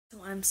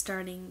I'm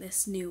starting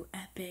this new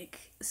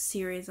epic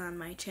series on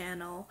my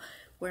channel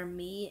where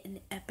me, an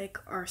epic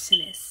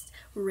arsonist,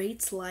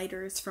 rates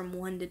lighters from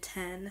 1 to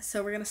 10.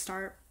 So we're gonna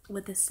start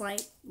with this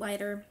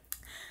lighter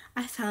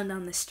I found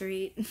on the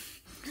street.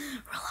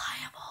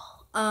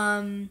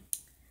 Reliable.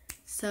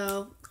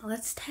 So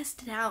let's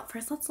test it out.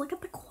 First, let's look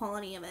at the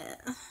quality of it.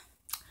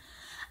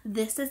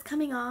 This is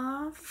coming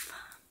off,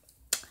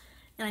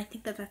 and I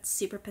think that that's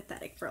super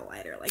pathetic for a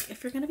lighter. Like,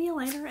 if you're gonna be a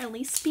lighter, at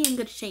least be in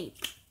good shape.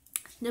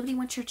 Nobody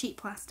wants your cheap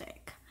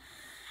plastic.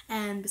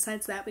 And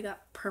besides that, we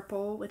got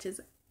purple, which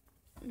is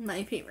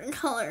my favorite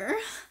color.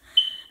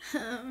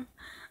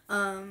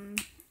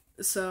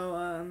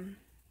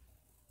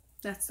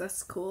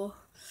 That's cool.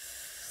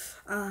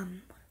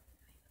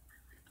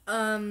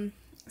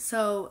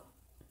 So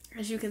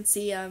as you can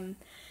see,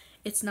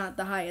 it's not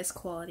the highest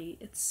quality.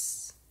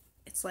 It's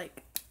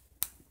like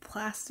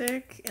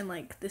plastic, and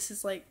like this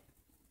is like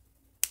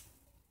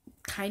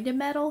kind of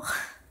metal.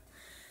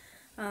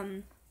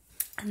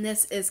 And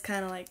this is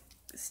kind of like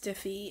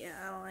stiffy, and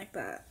I don't like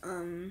that. What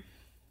am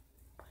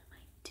I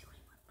doing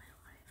with my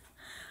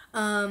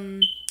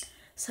life?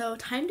 So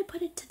time to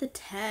put it to the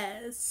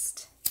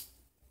test.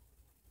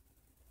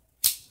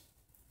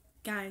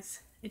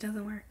 Guys, it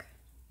doesn't work.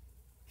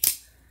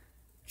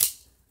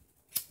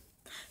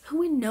 Who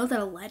would know that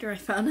a lighter I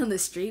found on the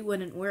street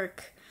wouldn't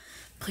work?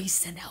 Please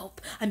send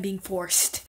help. I'm being forced.